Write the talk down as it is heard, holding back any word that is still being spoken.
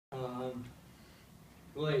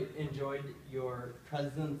really enjoyed your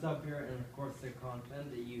presence up here and, of course, the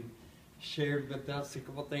content that you shared with us. A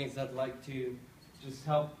couple things I'd like to just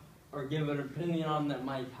help or give an opinion on that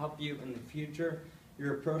might help you in the future.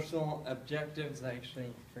 Your personal objectives, I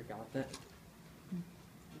actually forgot that.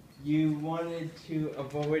 You wanted to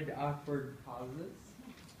avoid awkward pauses.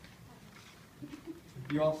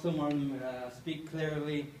 You also want to speak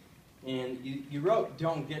clearly, and you wrote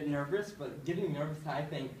don't get nervous, but getting nervous I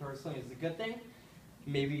think personally is a good thing.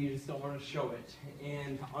 Maybe you just don't want to show it.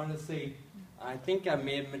 And honestly, I think I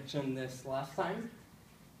may have mentioned this last time,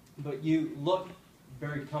 but you look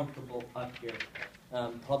very comfortable up here.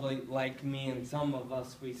 Probably like me and some of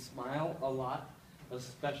us, we smile a lot,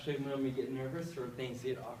 especially when we get nervous or things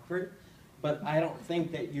get awkward. But I don't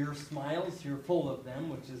think that your smiles, you're full of them,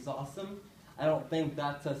 which is awesome. I don't think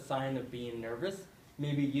that's a sign of being nervous.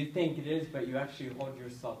 Maybe you think it is, but you actually hold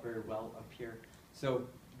yourself very well up here. So,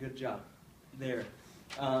 good job there.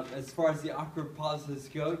 As far as the awkward pauses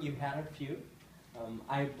go, you had a few.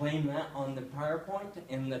 I blame that on the PowerPoint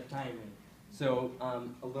and the timing. So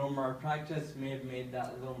a little more practice may have made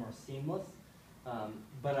that a little more seamless.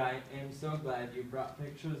 But I am so glad you brought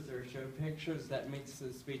pictures or showed pictures. That makes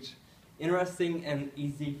the speech interesting and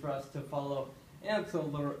easy for us to follow. And it's a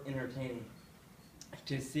little entertaining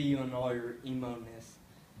to see you in all your emo-ness.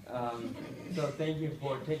 So thank you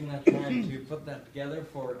for taking that time to put that together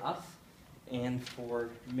for us and for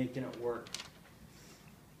making it work.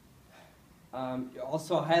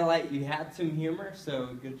 Also highlight you had some humor, so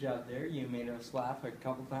good job there. You made us laugh a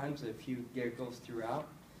couple times, a few giggles throughout.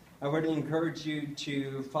 I would encourage you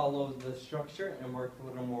to follow the structure and work a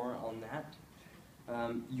little more on that.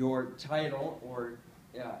 Your title, or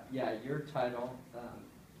your title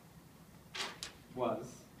was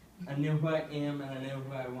I Know Who I Am and I Know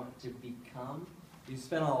Who I Want to Become. You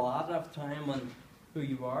spent a lot of time on who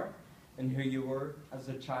you are and who you were as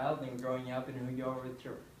a child and growing up and who you are with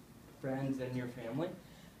your friends and your family,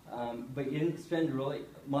 but you didn't spend really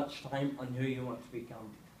much time on who you want to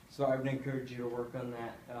become. So I would encourage you to work on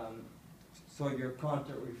that so your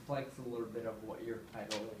content reflects a little bit of what your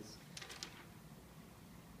title is.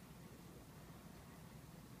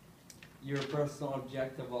 Your personal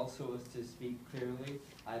objective also was to speak clearly.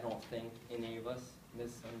 I don't think any of us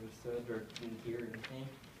misunderstood or didn't hear anything.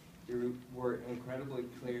 You were incredibly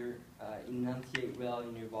clear. Enunciate well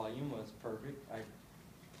in your volume was perfect.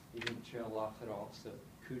 You didn't trail off at all, so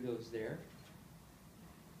kudos there.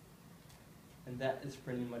 And that is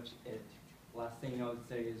pretty much it. Last thing I would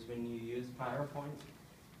say is when you use PowerPoint,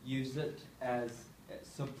 use it as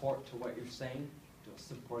support to what you're saying. Don't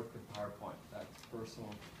support the PowerPoint. That's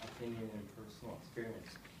personal opinion and personal experience.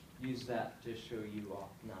 Use that to show you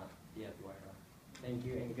off, not the other way around. Thank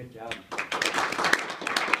you and good job.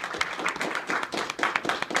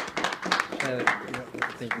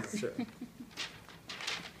 Thank you, sir.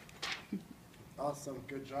 Awesome,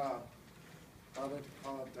 good job. I'd like to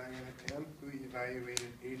call up Diana M., who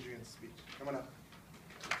evaluated Adrian's speech. Come on up.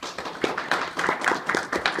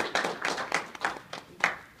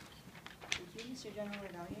 Thank you, Mr. General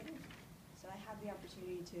Evaluator. So I had the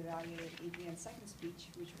opportunity to evaluate Adrian's second speech,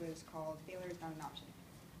 which was called Failure is Not an Option.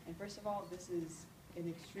 And first of all, this is an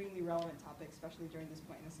extremely relevant topic, especially during this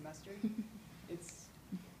point in the semester.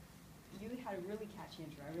 You had a really catchy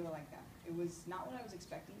intro. I really like that. It was not what I was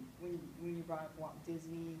expecting when you brought up Walt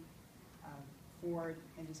Disney, Ford,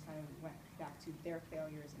 and just kind of went back to their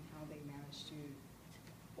failures and how they managed to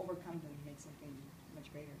overcome them and make something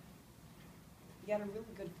much greater. You had a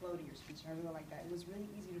really good flow to your speech, and I really like that. It was really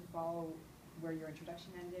easy to follow where your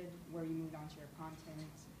introduction ended, where you moved on to your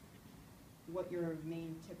content, what your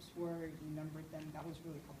main tips were, you numbered them. That was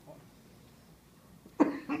really helpful.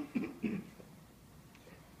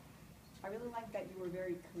 I really like that you were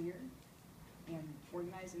very clear and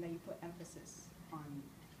organized, and that you put emphasis on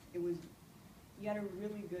you had a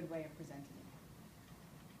really good way of presenting it.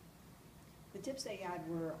 The tips that you had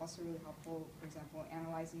were also really helpful, for example,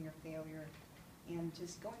 analyzing your failure and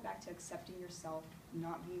just going back to accepting yourself,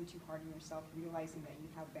 not being too hard on yourself, realizing that you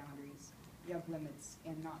have boundaries, you have limits,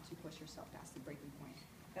 and not to push yourself past the breaking point.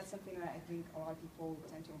 That's something that I think a lot of people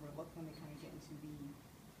tend to overlook when they kind of get into the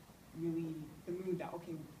mood that,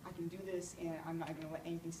 okay, I can do this and I'm not going to let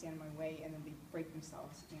anything stand in my way, and then they break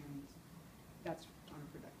themselves, and that's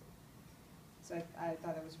counterproductive. So I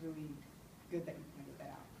thought that was really good that you pointed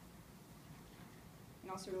that out.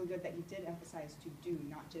 And also really good that you did emphasize to do,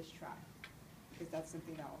 not just try, because that's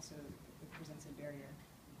something that also presents a barrier.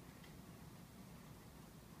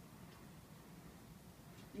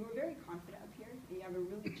 You were very confident up here, and you have a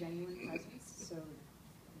really genuine presence, so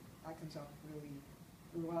that comes off really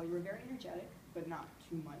well. You were very energetic, but not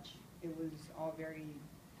too much. It was all very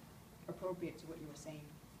appropriate to what you were saying.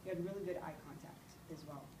 You had really good eye contact as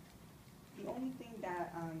well. The only thing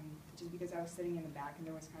that, just because I was sitting in the back and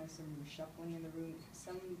there was kind of some shuffling in the room,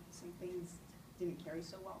 some things didn't carry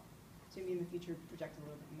so well. So maybe in the future, project a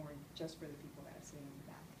little bit more just for the people that are sitting in the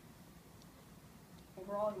back.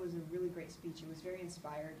 Overall, it was a really great speech. It was very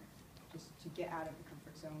inspired, just to get out of the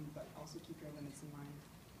comfort zone, but also keep your limits in mind.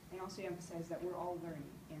 And also emphasize that we're all learning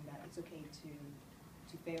and that it's okay to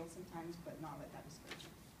fail sometimes, but not let that discourage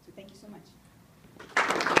you. So thank you so much.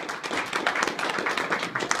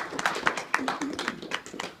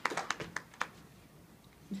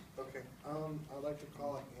 Okay, I'd like to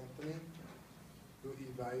call up Anthony, who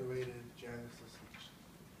evaluated Janice's speech.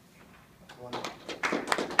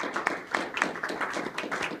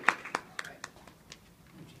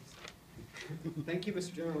 Thank you,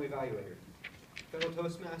 Mr. General Evaluator. Fellow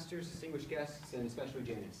Toastmasters, distinguished guests, and especially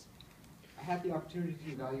Janice. I had the opportunity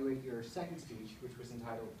to evaluate your second speech, which was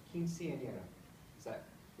entitled Quinceañera. Is that,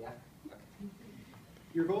 yeah? Okay.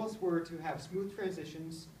 Your goals were to have smooth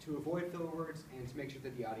transitions, to avoid filler words, and to make sure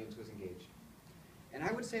that the audience was engaged. And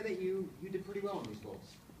I would say that you did pretty well on these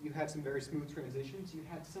goals. You had some very smooth transitions, you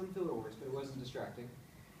had some filler words, but it wasn't distracting.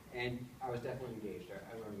 And I was definitely engaged.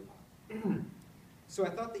 I learned a lot. So I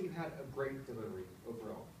thought that you had a great delivery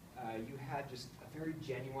overall. You had just a very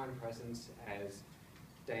genuine presence, as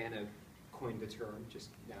Diana coined the term just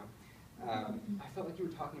now. I felt like you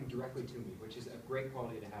were talking directly to me, which is a great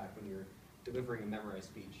quality to have when you're delivering a memorized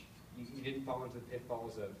speech. You didn't fall into the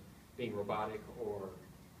pitfalls of being robotic or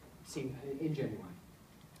seem ingenuine.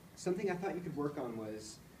 Something I thought you could work on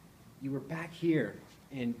was you were back here,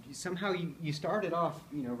 and somehow you started off,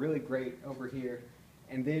 really great over here,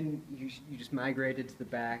 and then you just migrated to the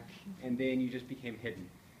back, and then you just became hidden.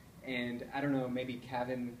 And I don't know, maybe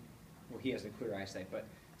Kevin, well, he has a clear eyesight, but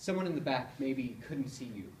someone in the back maybe couldn't see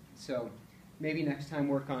you. So maybe next time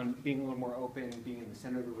work on being a little more open, being in the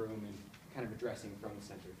center of the room, and kind of addressing from the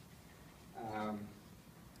center.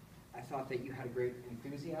 I thought that you had a great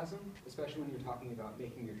enthusiasm, especially when you were talking about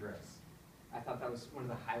making your dress. I thought that was one of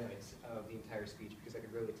the highlights of the entire speech, because I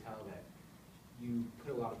could really tell that you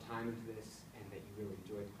put a lot of time into this and that you really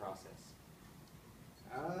enjoyed the process.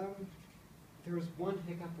 There was one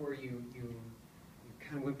hiccup where you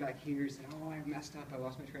kind of went back here and said, oh, I messed up, I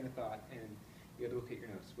lost my train of thought, and you had to look at your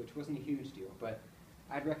notes, which wasn't a huge deal, but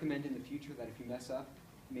I'd recommend in the future that if you mess up,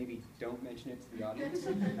 maybe don't mention it to the audience,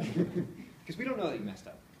 because we don't know that you messed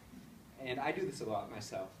up. And I do this a lot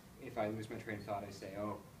myself. If I lose my train of thought, I say,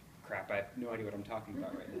 oh, crap, I have no idea what I'm talking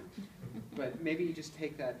about right now. But maybe you just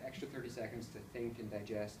take that extra 30 seconds to think and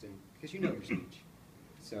digest, and because you know your speech.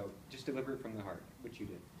 So just deliver it from the heart, which you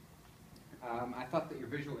did. I thought that your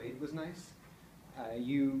visual aid was nice.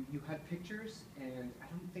 You had pictures, and I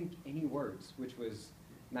don't think any words, which was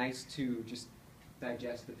nice to just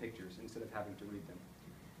digest the pictures instead of having to read them.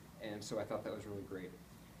 And so I thought that was really great.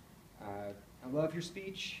 I love your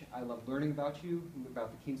speech. I love learning about you,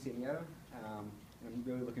 about the Quinceañera. And I'm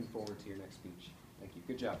really looking forward to your next speech. Thank you.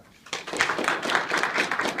 Good job.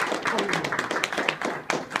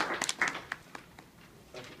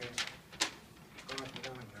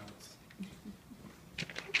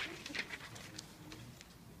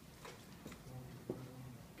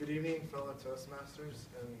 Good evening, fellow Toastmasters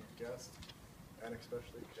and guests, and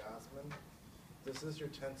especially Jasmine. This is your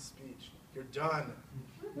 10th speech. You're done.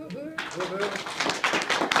 But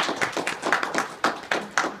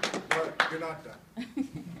you're not done.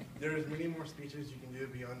 There's many more speeches you can do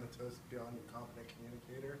beyond beyond the competent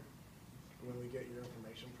communicator. When we get your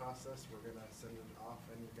information process, we're going to send it off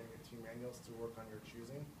and you're going to get 2 manuals to work on your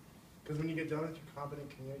choosing. Because when you get done with your competent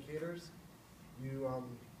communicators, you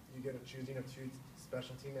get a choosing of 2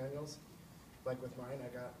 specialty manuals. Like with mine, I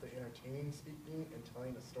got the entertaining speaking and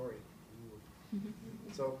telling a story.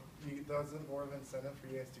 So that's more of an incentive for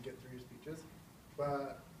you guys to get through your speeches.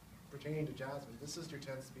 But pertaining to Jasmine, this is your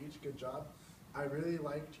 10th speech. Good job. I really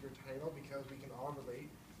liked your title because we can all relate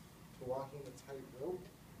to walking the tightrope.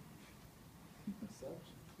 As such.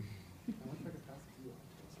 I wonder if I could pass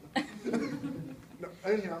it to you. No,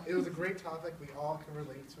 anyhow, it was a great topic. We all can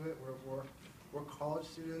relate to it. We're college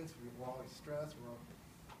students. We're all stressed.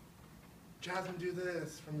 Jasmine, do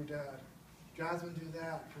this from your dad. Jasmine, do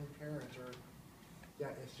that from your parents. Or yeah,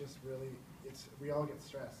 it's just really, we all get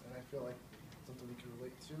stressed, and I feel like it's something we can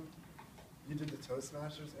relate to. You did the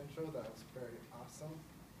Toastmasters intro, that was very awesome.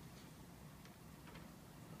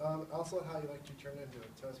 Also how you turned into a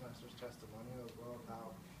Toastmasters testimonial as well, how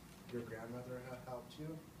your grandmother had helped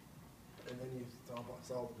you, and then you saw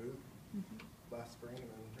the booth last spring, and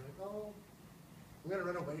then you're like, oh, I'm gonna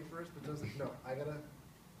run away first, but no, I gotta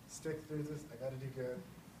stick through this, I gotta do good.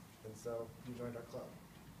 And so you joined our club.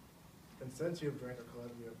 And since you've joined our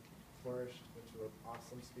club, you have flourished into an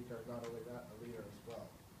awesome speaker, not only that, a leader as well.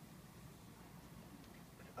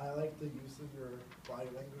 I like the use of your body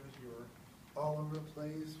language. You were all over the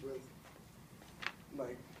place with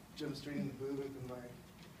like demonstrating the booth and like,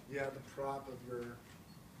 yeah, the prop of the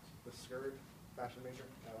skirt, fashion major,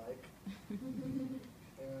 I like.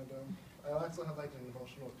 And I also have like an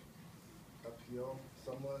emotional appeal.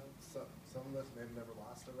 Some of us may have never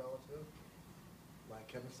lost a relative. Like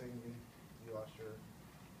Kevin saying you lost your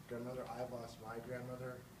grandmother. I've lost my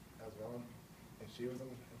grandmother as well, and she was an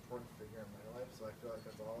important figure in my life, so I feel like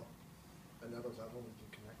that's all another level we can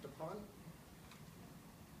connect upon.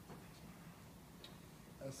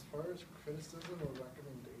 As far as criticism or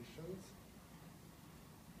recommendations,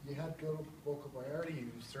 you had good vocabulary,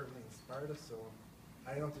 you certainly inspired us, so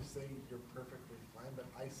I don't have to say you're perfectly fine, but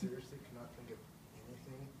I seriously cannot think of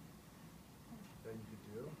anything that you could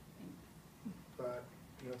do. But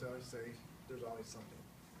you know, to always say, there's always something.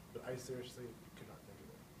 But I seriously could not think of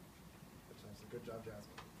it. But so good job,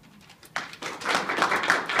 Jasmine.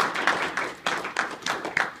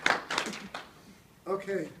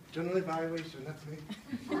 Okay, general evaluation, that's me.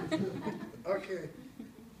 Okay.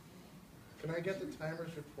 Can I get the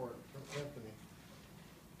timer's report from Anthony?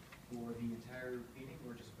 For the entire meeting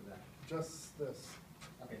or just for that? Just this.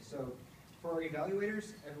 Okay, so for our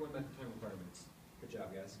evaluators, everyone met the time requirements. Good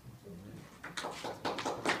job, guys.